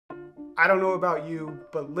I don't know about you,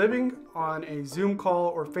 but living on a Zoom call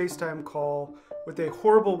or FaceTime call with a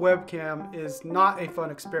horrible webcam is not a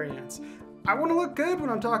fun experience. I want to look good when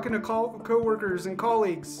I'm talking to coworkers and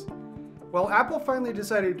colleagues. Well, Apple finally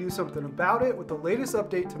decided to do something about it with the latest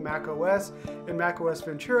update to macOS and macOS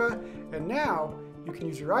Ventura, and now you can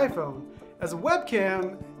use your iPhone as a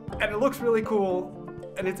webcam, and it looks really cool,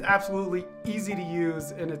 and it's absolutely easy to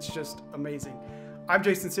use, and it's just amazing. I'm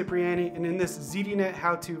Jason Cipriani, and in this ZDNet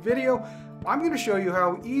how-to video, I'm going to show you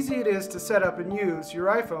how easy it is to set up and use your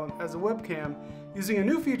iPhone as a webcam using a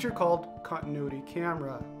new feature called Continuity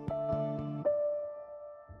Camera.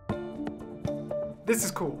 This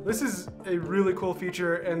is cool. This is a really cool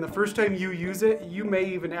feature, and the first time you use it, you may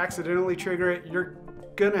even accidentally trigger it. You're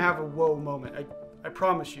gonna have a whoa moment. I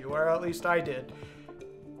promise you, or at least I did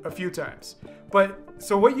a few times.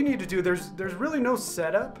 So what you need to do, there's really no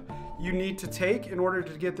setup you need to take in order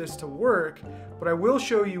to get this to work, but I will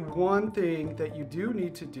show you one thing that you do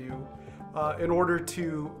need to do in order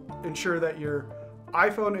to ensure that your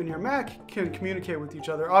iPhone and your Mac can communicate with each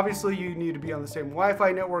other. Obviously, you need to be on the same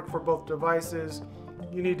Wi-Fi network for both devices.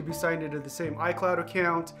 You need to be signed into the same iCloud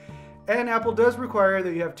account. And Apple does require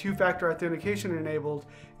that you have two-factor authentication enabled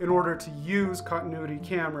in order to use Continuity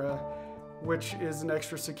Camera, which is an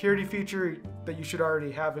extra security feature that you should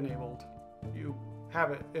already have enabled. You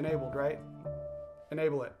have it enabled, right?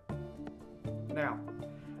 Enable it now.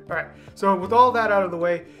 All right, so with all that out of the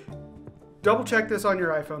way, double check this on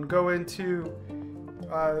your iPhone. Go into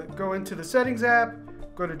the Settings app,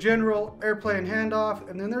 go to General, Airplane Handoff,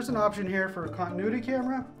 and then there's an option here for Continuity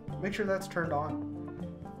Camera. Make sure that's turned on.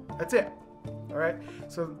 That's it. All right,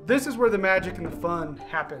 so this is where the magic and the fun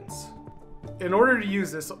happens. In order to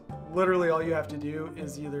use this, literally all you have to do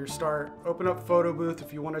is either open up Photo Booth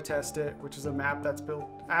if you want to test it, which is an app that's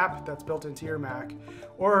built into your Mac,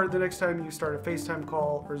 or the next time you start a FaceTime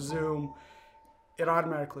call or Zoom, it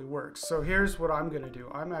automatically works. So here's what I'm going to do.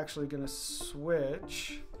 I'm actually going to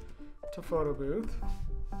switch to Photo Booth,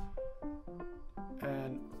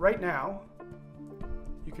 and right now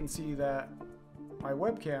you can see that my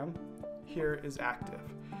webcam here is active,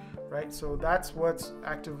 right? So that's what's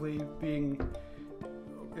actively being,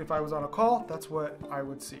 if I was on a call, that's what I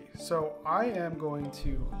would see. So I am going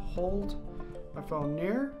to hold my phone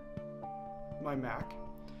near my Mac,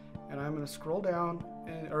 and I'm going to scroll down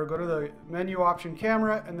or go to the menu option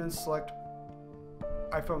camera and then select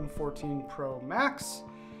iPhone 14 Pro Max,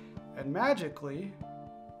 and magically,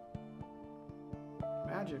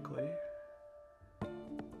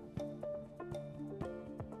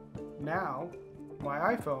 now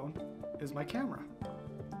my iPhone is my camera.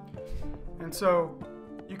 And so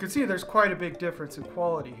you can see there's quite a big difference in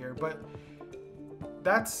quality here, but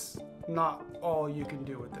that's not all you can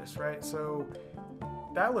do with this, right? So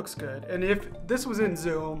that looks good. And if this was in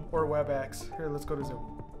Zoom or WebEx, here, let's go to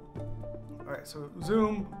Zoom. All right, so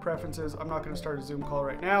Zoom preferences. I'm not going to start a Zoom call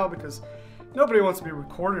right now because nobody wants to be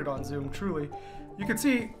recorded on Zoom, truly. You can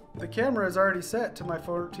see the camera is already set to my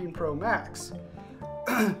 14 Pro Max.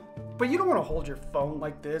 But you don't want to hold your phone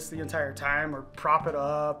like this the entire time, or prop it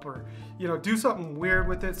up, or do something weird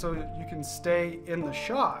with it so you can stay in the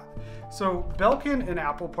shot. So Belkin and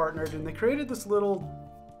Apple partnered, and they created this little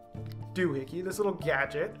doohickey, this little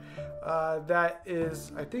gadget that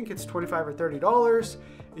is, I think it's $25 or $30.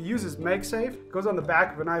 It uses MagSafe. It goes on the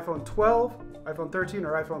back of an iPhone 12, iPhone 13,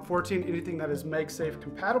 or iPhone 14, anything that is MagSafe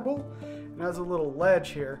compatible. It has a little ledge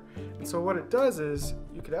here. And so what it does is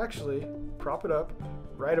you could actually prop it up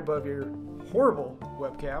right above your horrible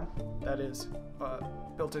webcam that is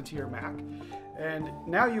built into your Mac. And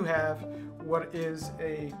now you have what is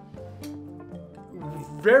a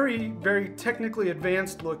very, very technically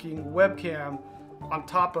advanced looking webcam on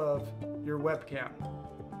top of your webcam.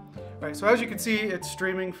 All right, so as you can see, it's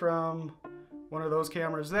streaming from one of those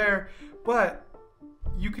cameras there, but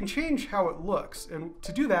you can change how it looks. And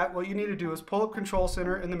to do that, what you need to do is pull up Control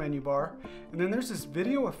Center in the menu bar, and then there's this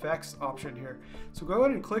video effects option here. So go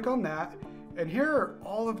ahead and click on that, and here are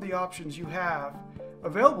all of the options you have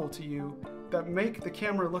available to you that make the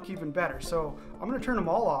camera look even better. So I'm going to turn them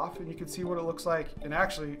all off, and you can see what it looks like. And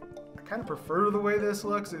actually, I kind of prefer the way this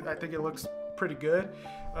looks. I think it looks pretty good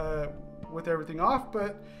with everything off.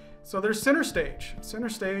 But so there's Center Stage. Center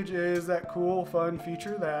Stage is that cool, fun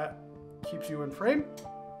feature that keeps you in frame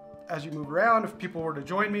as you move around. If people were to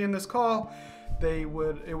join me in this call, it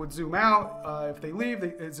would zoom out. If they leave,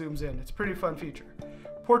 it zooms in. It's a pretty fun feature.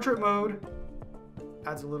 Portrait mode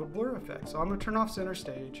adds a little blur effect. So I'm going to turn off Center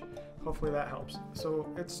Stage. Hopefully that helps. So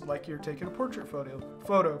it's like you're taking a portrait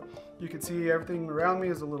photo. You can see everything around me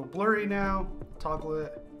is a little blurry now. Toggle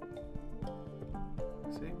it.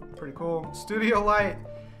 See, pretty cool. Studio light.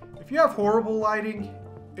 if you have horrible lighting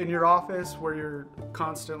in your office where you're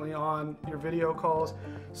constantly on your video calls,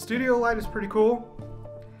 studio light is pretty cool.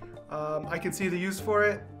 I can see the use for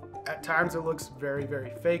it. At times it looks very,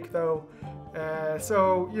 very fake though.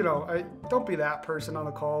 So, you know, don't be that person on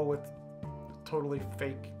the call with totally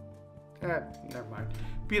fake. Never mind.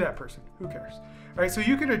 Be that person. Who cares? All right, so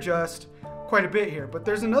you can adjust quite a bit here, but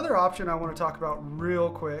there's another option I want to talk about real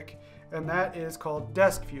quick, and that is called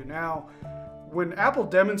Desk View. Now, when Apple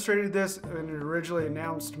demonstrated this and it originally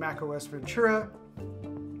announced macOS Ventura,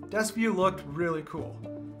 Desk View looked really cool.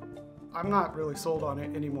 I'm not really sold on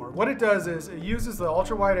it anymore. What it does is it uses the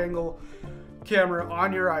ultra wide angle camera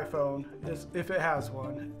on your iPhone, if it has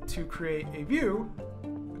one, to create a view,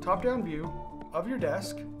 a top-down view of your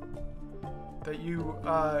desk that you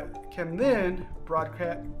can then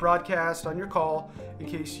broadcast on your call in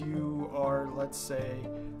case you are, let's say,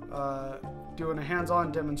 doing a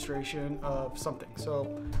hands-on demonstration of something.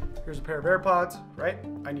 So here's a pair of AirPods, right?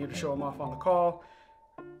 I need to show them off on the call.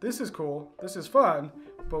 This is cool, this is fun,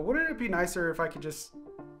 but wouldn't it be nicer if I could just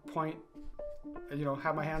point, you know,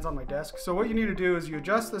 have my hands on my desk? So what you need to do is you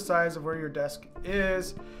adjust the size of where your desk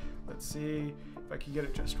is. Let's see if I can get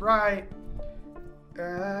it just right.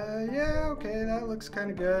 Yeah, okay, that looks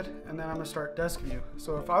kind of good. And then I'm gonna start desk view.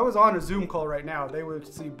 So if I was on a Zoom call right now, they would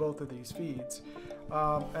see both of these feeds.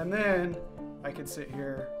 And then I could sit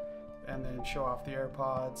here and then show off the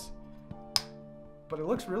AirPods. But it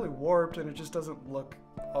looks really warped and it just doesn't look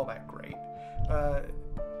all that great.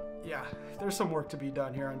 Yeah, there's some work to be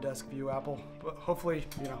done here on Desk View, Apple, but hopefully,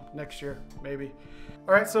 you know, next year, maybe.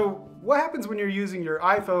 All right, so what happens when you're using your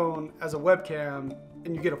iPhone as a webcam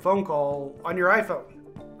and you get a phone call on your iPhone?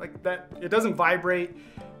 Like that, it doesn't vibrate.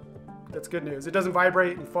 That's good news. It doesn't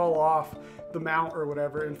vibrate and fall off the mount or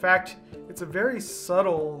whatever. In fact, it's a very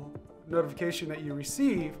subtle notification that you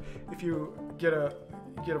receive if you get a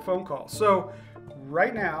phone call. So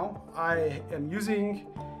right now, I am using,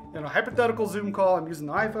 in a hypothetical Zoom call, I'm using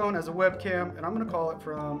the iPhone as a webcam, and I'm gonna call it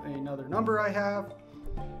from another number I have.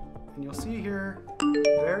 And you'll see here,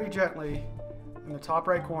 very gently, in the top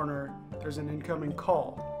right corner, there's an incoming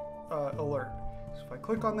call alert. So if I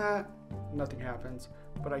click on that, nothing happens.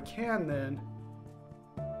 But I can then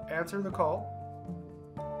answer the call,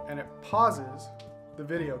 and it pauses the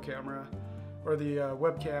video camera, or the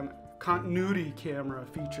webcam continuity camera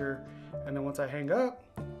feature. And then once I hang up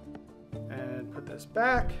and put this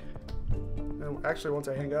back, and actually once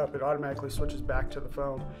I hang up, it automatically switches back to the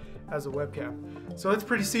phone as a webcam. So it's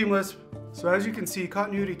pretty seamless. So as you can see,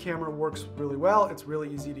 continuity camera works really well. It's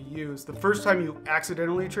really easy to use. The first time you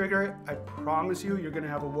accidentally trigger it, I promise you, you're gonna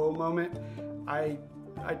have a whoa moment. I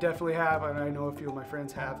definitely have, and I know a few of my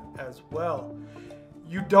friends have as well.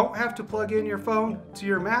 You don't have to plug in your phone to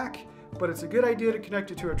your Mac, but it's a good idea to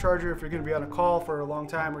connect it to a charger if you're going to be on a call for a long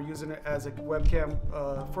time or using it as a webcam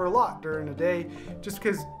for a lot during the day, just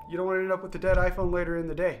because you don't want to end up with a dead iPhone later in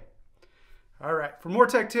the day. All right, for more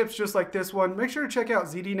tech tips just like this one, make sure to check out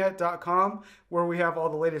zdnet.com where we have all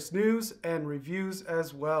the latest news and reviews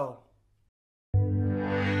as well.